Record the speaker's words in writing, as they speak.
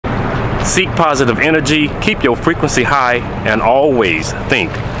Seek positive energy, keep your frequency high, and always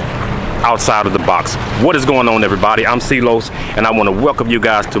think outside of the box. What is going on, everybody? I'm Celos, and I want to welcome you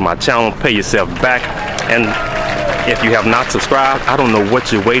guys to my channel, Pay Yourself Back. And if you have not subscribed, I don't know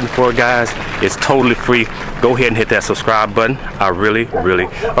what you're waiting for, guys. It's totally free. Go ahead and hit that subscribe button. I really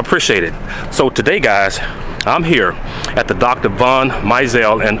appreciate it. So today, guys, I'm here at the Dr. Von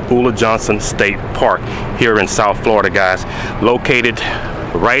Mizell-Eula Johnson State Park here in South Florida, guys. Located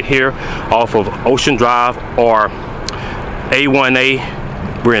right here off of Ocean Drive or A1A.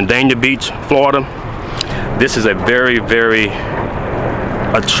 We're in Dania Beach, Florida. This is a very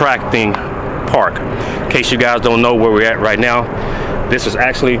attracting park. In case you guys don't know where we're at right now, this is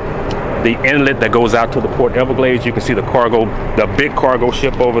actually the inlet that goes out to the Port Everglades. You can see the big cargo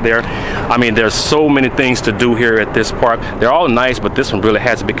ship over there. I mean, there's so many things to do here at this park. They're all nice, but this one really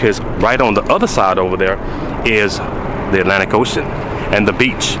has it because right on the other side over there is the Atlantic Ocean and the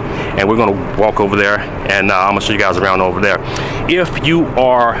beach. And we're gonna walk over there, and I'm gonna show you guys around over there. If you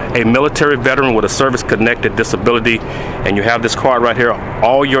are a military veteran with a service-connected disability and you have this card right here,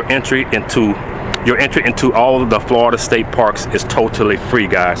 all your entry into all of the Florida state parks is totally free,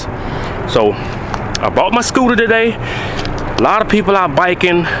 guys. So I bought my scooter today. A lot of people out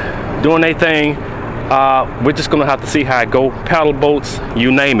biking, doing their thing. We're just gonna have to see how it go. Paddle boats,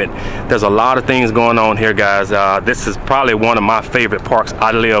 you name it. There's a lot of things going on here, guys. This is probably one of my favorite parks.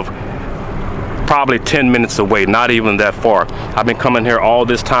 I live probably 10 minutes away, not even that far. I've been coming here all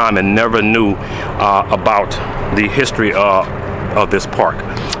this time and never knew about the history of this park.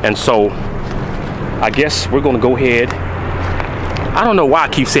 And so I guess we're gonna go ahead. I don't know why I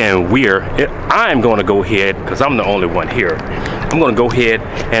keep saying we're. I'm gonna go ahead because I'm the only one here. I'm gonna go ahead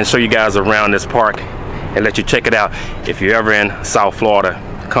and show you guys around this park and let you check it out. If you're ever in South Florida,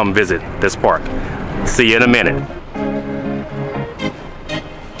 come visit this park. See you in a minute.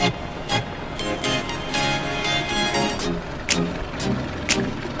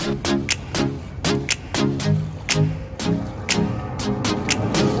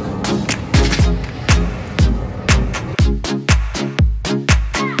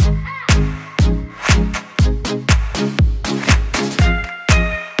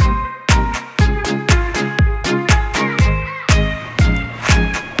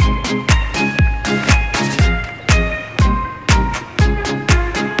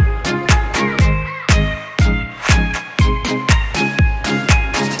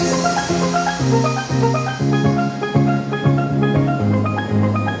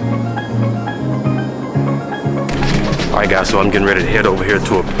 Alright guys, so I'm getting ready to head over here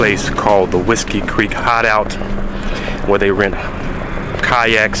to a place called the Whiskey Creek Hideout, where they rent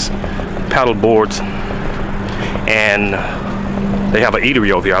kayaks, paddle boards, and they have an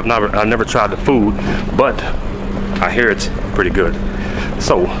eatery over here. I've never tried the food, but I hear it's pretty good.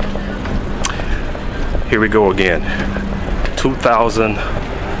 So here we go again.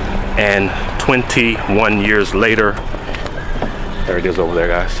 2021 years later. There it is over there,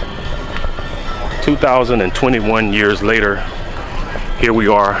 guys. 2021 years later, here we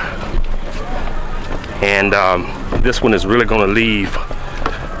are, and this one is really going to leave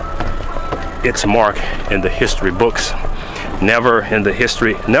its mark in the history books. Never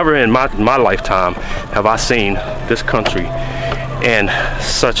in my lifetime have I seen this country in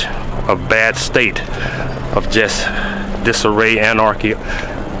such a bad state of just disarray, anarchy,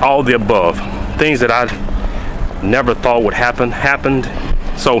 all the above. Things that I never thought would happen happened.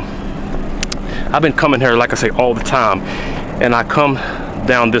 So I've been coming here, like I say, all the time, and I come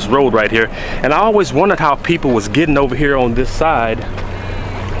down this road right here, and I always wondered how people was getting over here on this side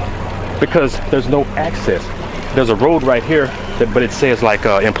because there's no access. There's a road right here, but it says like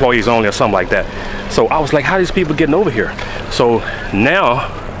employees only or something like that. So I was like, how are these people getting over here? So now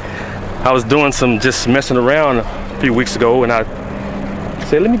I was doing some just messing around a few weeks ago, and I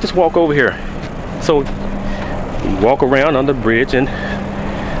said, let me just walk over here. So you walk around under the bridge, and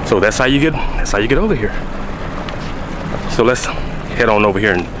so that's how you get over here. So let's head on over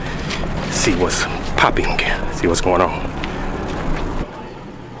here and see what's popping, see what's going on.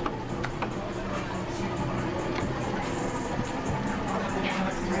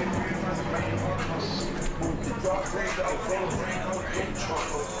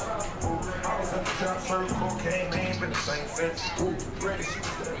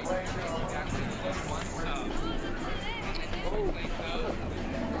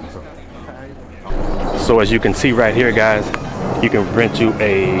 So as you can see right here, guys, you can rent you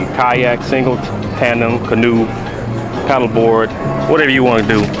a kayak, single, tandem, canoe, paddleboard, whatever you want to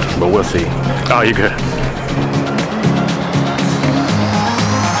do, but we'll see. Oh, you good.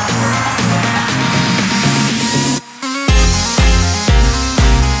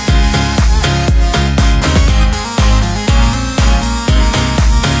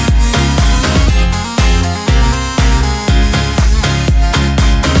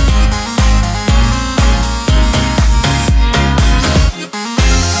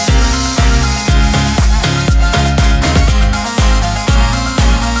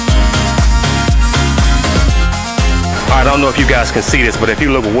 if you guys can see this, but if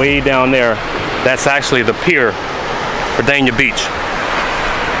you look way down there, that's actually the pier for Dania Beach.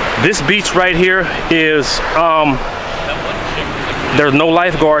 This beach right here is, there's no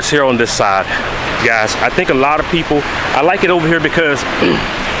lifeguards here on this side, guys. I think a lot of people, I like it over here because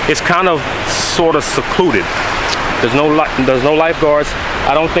it's kind of sort of secluded. There's no lifeguards.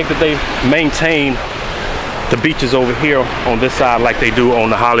 I don't think that they maintain the beaches over here on this side like they do on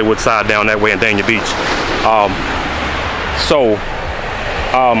the Hollywood side down that way in Dania Beach.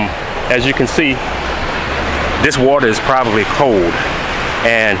 As you can see, this water is probably cold,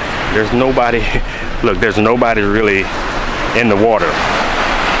 and there's nobody, look, there's nobody really in the water.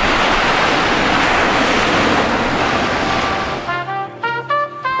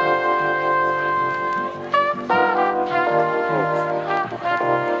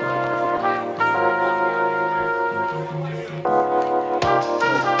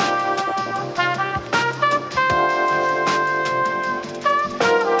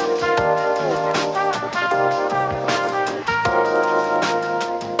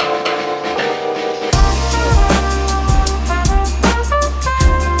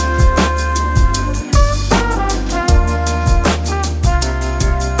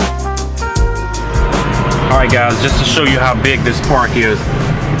 Alright guys, just to show you how big this park is,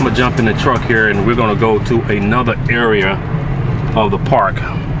 I'm gonna jump in the truck here and we're gonna go to another area of the park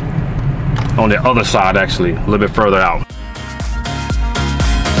on the other side, actually, a little bit further out.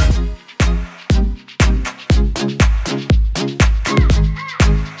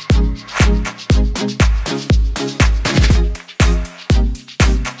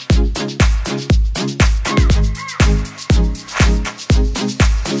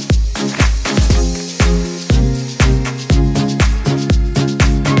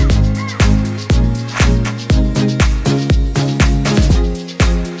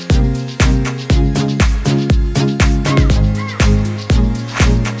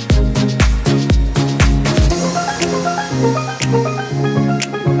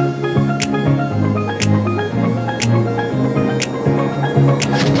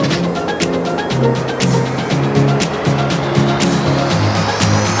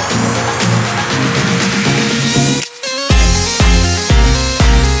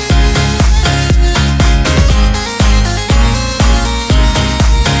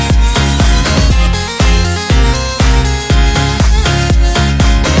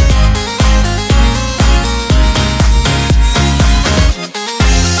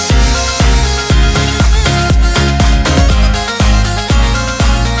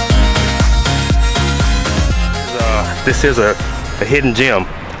 This is a hidden gem.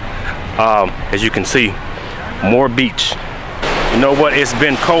 As you can see, more beach. You know what? It's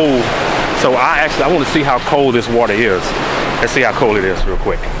been cold, so I want to see how cold this water is. Let's see how cold it is real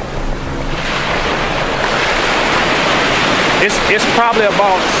quick. It's probably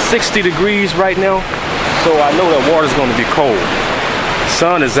about 60 degrees right now, so I know that water's going to be cold.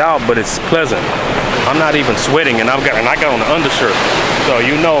 Sun is out, but it's pleasant. I'm not even sweating, and I got on the undershirt, so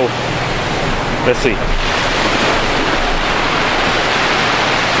you know. Let's see.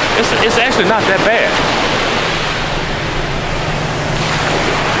 It's actually not that bad.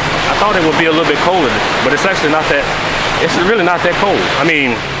 I thought it would be a little bit colder, but it's actually not that, it's really not that cold. I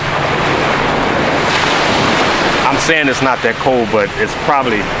mean, I'm saying it's not that cold, but it's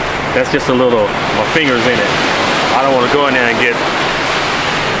probably, that's just a little, my fingers in it. I don't want to go in there and get,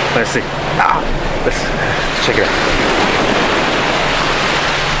 let's see. Let's check it out.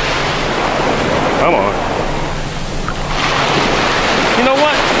 Come on. You know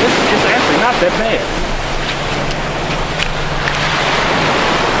what? It's actually not that bad.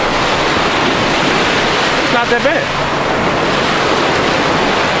 It's not that bad.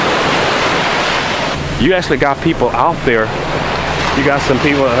 You actually got people out there. You got some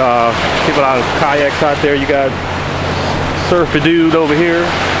people, people out in kayaks out there. You got surfer dude over here.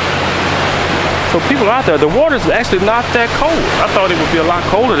 So people out there. The water's actually not that cold. I thought it would be a lot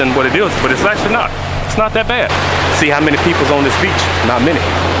colder than what it is, but it's actually not. It's not that bad. See how many people's on this beach? Not many.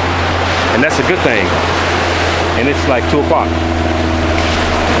 And that's a good thing. And it's like 2 o'clock.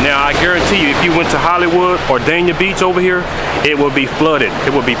 Now I guarantee you, if you went to Hollywood or Dania Beach over here, it will be flooded.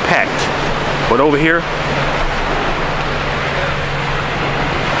 It will be packed. But over here,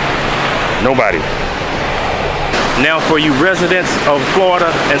 nobody. Now for you residents of Florida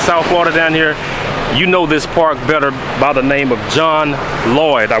and South Florida down here, you know this park better by the name of John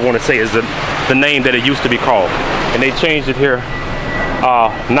Lloyd, I want to say is the name that it used to be called. And they changed it here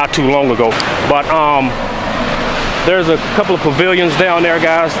not too long ago. But there's a couple of pavilions down there,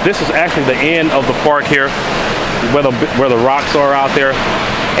 guys. This is actually the end of the park here, where the rocks are out there.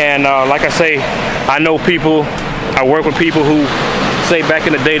 And like I say, I know people I work with people who say back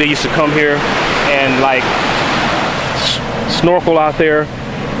in the day they used to come here and like snorkel out there.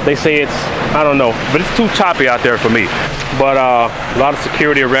 They say it's, I don't know, but it's too choppy out there for me. But a lot of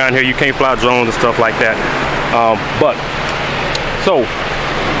security around here. You can't fly drones and stuff like that. So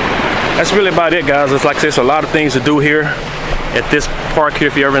that's really about it, guys. It's like I said, there's a lot of things to do here at this park here.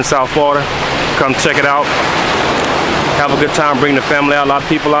 If you're ever in South Florida, come check it out. Have a good time, bring the family out. A lot of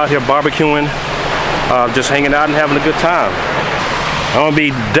people out here barbecuing, just hanging out and having a good time. I'm gonna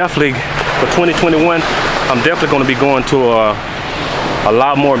be definitely, for 2021, I'm definitely gonna be going to a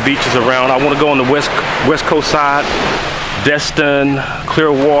lot more beaches around. I wanna go on the west coast side, Destin,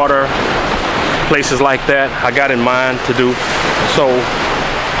 Clearwater, places like that I got in mind to do. So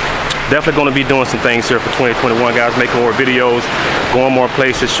definitely going to be doing some things here for 2021, guys, making more videos, going more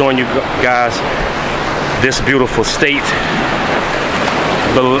places, showing you guys this beautiful state,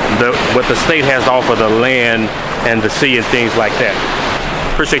 what the state has to offer, the land and the sea and things like that.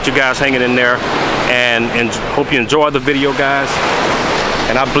 Appreciate you guys hanging in there, and hope you enjoyed the video, guys.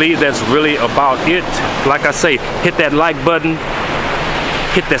 And I believe that's really about it. Like I say, hit that like button,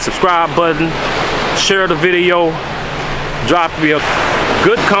 hit that subscribe button, share the video, drop me a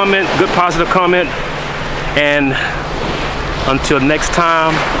good comment, good positive comment, and until next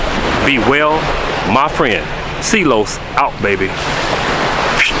time, be well, my friend. Celos out, baby.